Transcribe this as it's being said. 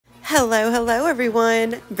Hello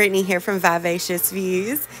everyone. Brittany here from Vivacious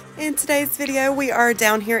Views. In today's video, we are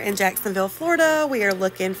down here in Jacksonville, Florida. We are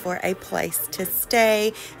looking for a place to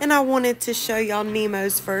stay, and I wanted to show y'all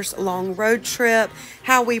Nemo's first long road trip,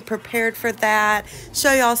 how we prepared for that,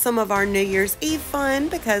 show y'all some of our New Year's Eve fun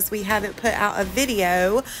because we haven't put out a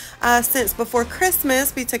video since before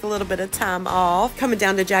Christmas. We took a little bit of time off coming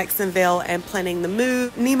down to Jacksonville and planning the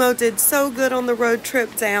move. Nemo did so good on the road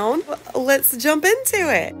trip down. Let's jump into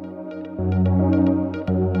it.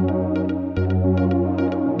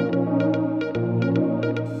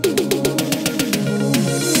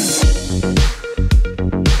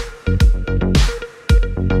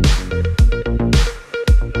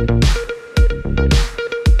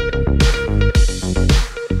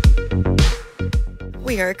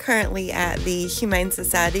 We are currently at the Humane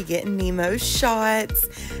Society getting Nemo's shots,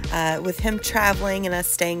 with him traveling and us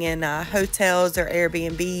staying in hotels or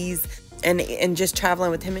Airbnbs and just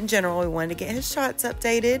traveling with him in general. We wanted to get his shots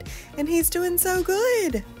updated, and he's doing so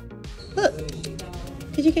good. Look,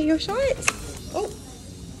 did you get your shots? Oh,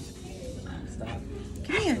 stop.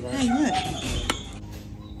 Come here. Hey, look.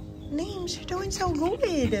 Neems, you're doing so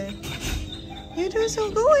good. You're doing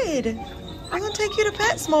so good. I'm gonna take you to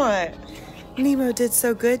PetSmart. Nemo did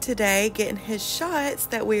so good today getting his shots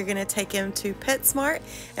that we're going to take him to PetSmart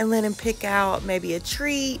and let him pick out maybe a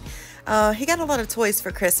treat. He got a lot of toys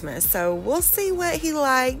for Christmas, so we'll see what he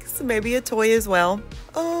likes, maybe a toy as well.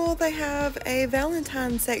 Oh, they have a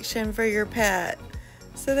Valentine's section for your pet.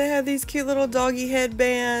 So they have these cute little doggy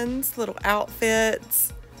headbands, little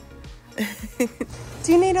outfits.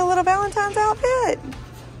 Do you need a little Valentine's outfit?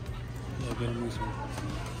 Yeah, get him this one.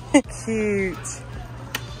 Cute.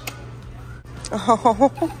 Oh,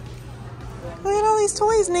 look at all these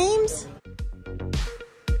toys, Neems.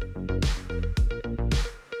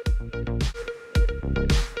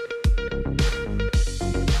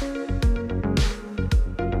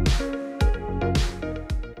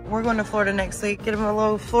 We're going to Florida next week. Get him a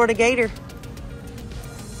little Florida gator.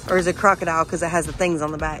 Or is it crocodile because it has the things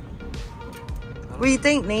on the back? What do you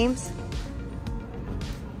think, Neems?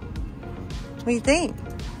 What do you think?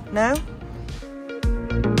 No?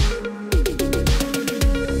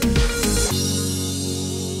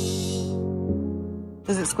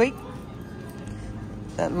 Does it squeak?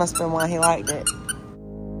 That must have been why he liked it.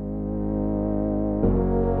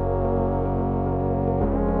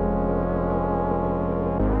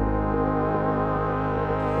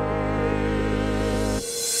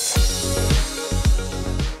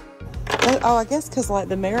 Oh, I guess because like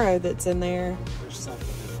the marrow that's in there.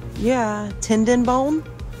 Yeah, tendon bone,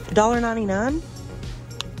 $1.99.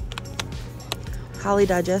 Highly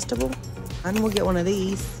digestible. I know we'll get one of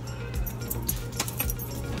these.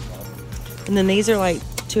 And then these are like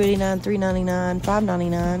 $2.89, $3.99,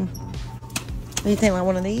 $5.99. What do you think, like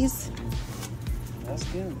one of these? That's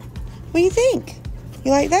good. What do you think?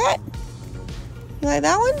 You like that? You like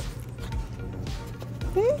that one?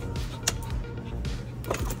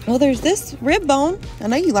 Well, there's this rib bone. I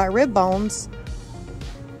know you like rib bones.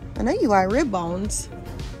 I know you like rib bones.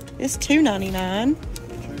 It's $2.99.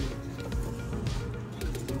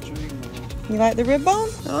 You like the rib bone?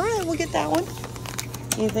 All right, we'll get that one.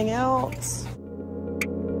 Anything else?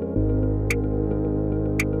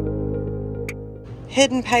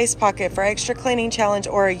 Hidden paste pocket for extra cleaning challenge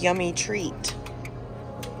or a yummy treat.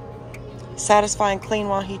 Satisfying clean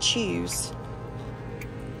while he chews.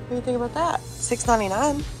 What do you think about that?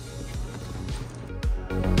 $6.99.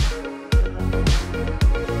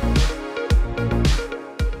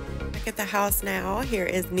 Back at the house now. Here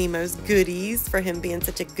is Nemo's goodies for him being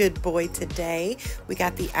such a good boy today. We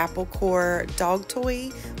got the Apple Core dog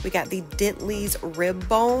toy. We got the Dentley's rib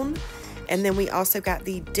bone. And then we also got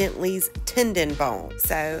the Dentley's tendon bone.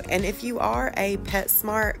 So, and if you are a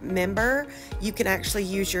PetSmart member, you can actually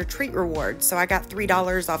use your treat reward. So I got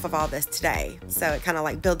 $3 off of all this today. So it kind of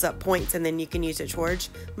like builds up points and then you can use it towards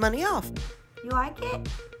money off. You like it?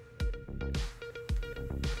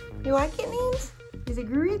 You like it, Neems? Is it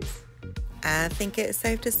good? I think it's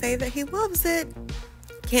safe to say that he loves it.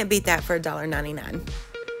 Can't beat that for $1.99.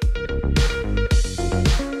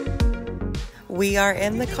 We are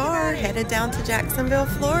in the car, headed down to Jacksonville,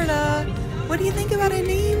 Florida. What do you think about it,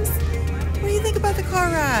 Neems? What do you think about the car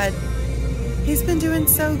ride? He's been doing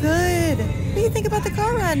so good. What do you think about the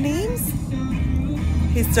car ride, Neems?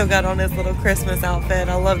 He's still got on his little Christmas outfit.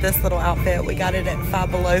 I love this little outfit. We got it at Five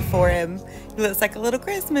Below for him. He looks like a little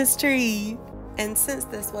Christmas tree. And since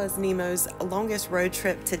this was Nemo's longest road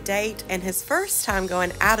trip to date and his first time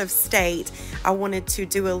going out of state, I wanted to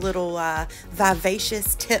do a little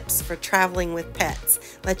vivacious tips for traveling with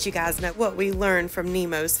pets. Let you guys know what we learned from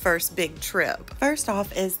Nemo's first big trip. First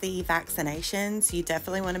off is the vaccinations. You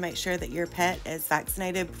definitely want to make sure that your pet is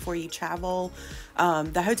vaccinated before you travel.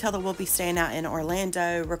 The hotel that we'll be staying at in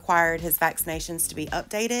Orlando required his vaccinations to be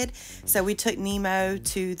updated. So we took Nemo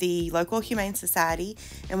to the local Humane Society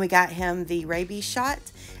and we got him the rabies shot.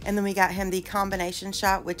 And then we got him the combination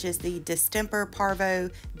shot, which is the distemper parvo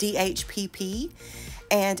DHPP.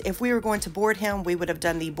 And if we were going to board him, we would have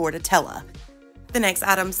done the Bordetella. The next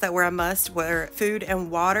items that were a must were food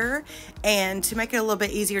and water. And to make it a little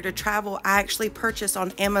bit easier to travel, I actually purchased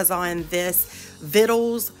on Amazon this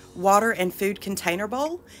Vittles water and food container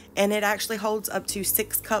bowl, and it actually holds up to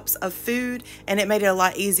 6 cups of food, and it made it a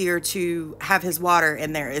lot easier to have his water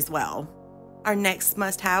in there as well. Our next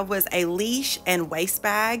must-have was a leash and waste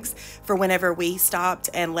bags for whenever we stopped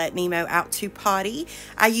and let Nemo out to potty.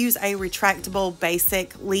 I use a retractable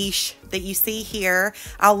basic leash that you see here.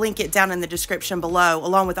 I'll link it down in the description below,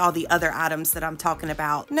 along with all the other items that I'm talking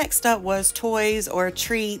about. Next up was toys or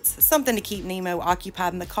treats, something to keep Nemo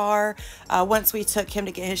occupied in the car. Once we took him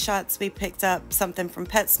to get his shots, we picked up something from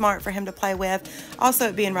PetSmart for him to play with. Also,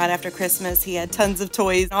 it being right after Christmas, he had tons of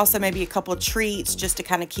toys. Also, maybe a couple treats just to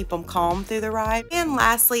kind of keep him calm through the ride. And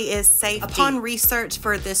lastly is safety. Upon research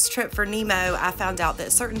for this trip for Nemo, I found out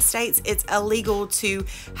that certain states it's illegal to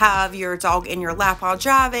have your dog in your lap while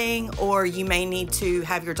driving, or you may need to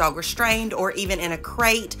have your dog restrained or even in a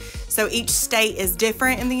crate. So each state is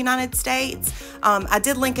different in the United States. I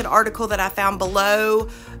did link an article that I found below.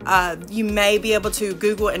 You may be able to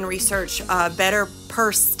Google and research better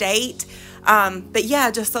per state. But yeah,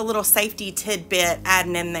 just a little safety tidbit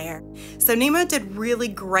adding in there. So Nemo did really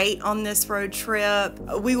great on this road trip.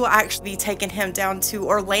 We will actually be taking him down to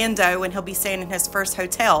Orlando and he'll be staying in his first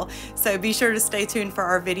hotel. So be sure to stay tuned for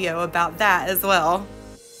our video about that as well.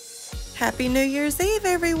 Happy New Year's Eve,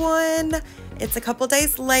 everyone. It's a couple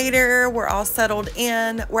days later. We're all settled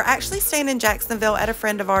in. We're actually staying in Jacksonville at a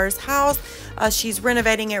friend of ours' house. She's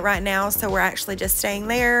renovating it right now, so we're actually just staying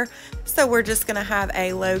there. So we're just gonna have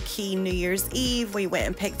a low-key New Year's Eve. We went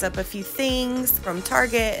and picked up a few things from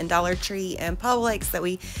Target and Dollar Tree and Publix that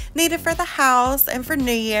we needed for the house and for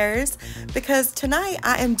New Year's, because tonight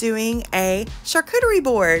I am doing a charcuterie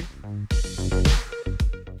board.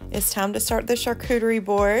 It's time to start the charcuterie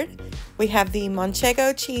board. We have the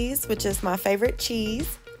Manchego cheese, which is my favorite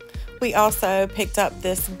cheese. We also picked up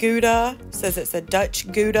this Gouda, says it's a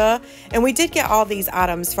Dutch Gouda, and we did get all these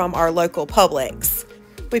items from our local Publix.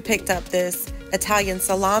 We picked up this Italian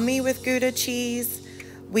salami with Gouda cheese.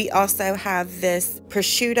 We also have this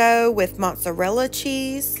prosciutto with mozzarella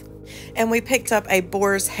cheese. And we picked up a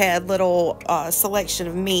boar's head little selection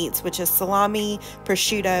of meats, which is salami,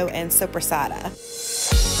 prosciutto, and sopressata.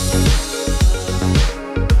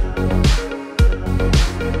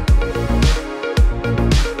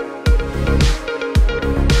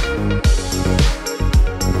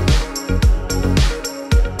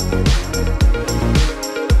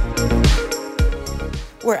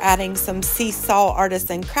 We're adding some sea salt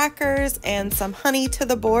artisan crackers and some honey to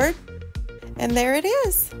the board. And there it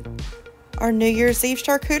is, our New Year's Eve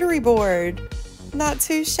charcuterie board. Not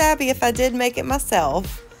too shabby if I did make it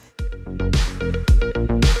myself.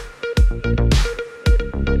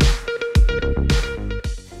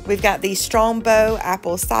 We've got the Strongbow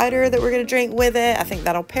apple cider that we're gonna drink with it. I think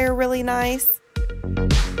that'll pair really nice.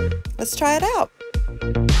 Let's try it out.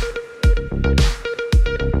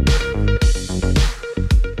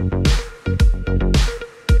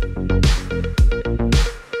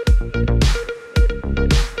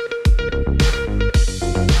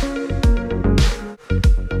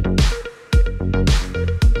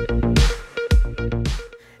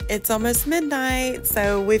 It's almost midnight,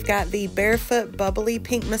 so we've got the Barefoot Bubbly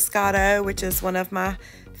Pink Moscato, which is one of my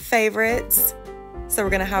favorites. So we're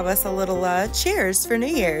gonna have us a little cheers for New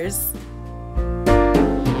Year's.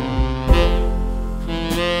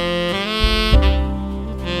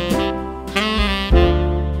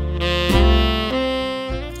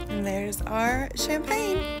 And there's our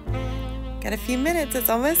champagne. Got a few minutes, it's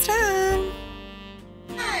almost time.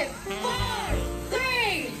 5, 4,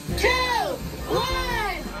 3, 2, 1.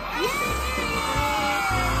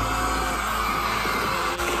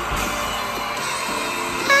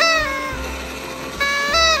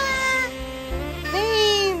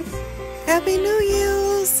 Happy New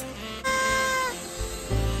Year's!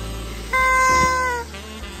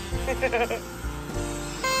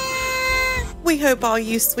 We hope all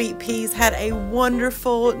you sweet peas had a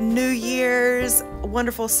wonderful New Year's.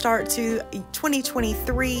 wonderful start to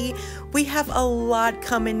 2023. We have a lot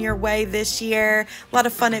coming your way this year. A lot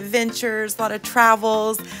of fun adventures, a lot of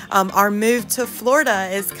travels. Our move to Florida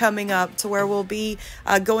is coming up to where we'll be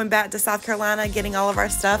going back to South Carolina, getting all of our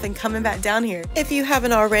stuff and coming back down here. If you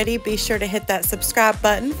haven't already, be sure to hit that subscribe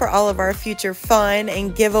button for all of our future fun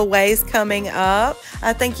and giveaways coming up.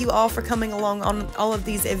 Thank you all for coming along on all of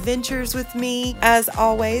these adventures with me. As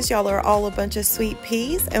always, y'all are all a bunch of sweet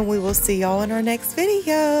peas, and we will see y'all in our next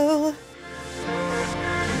video.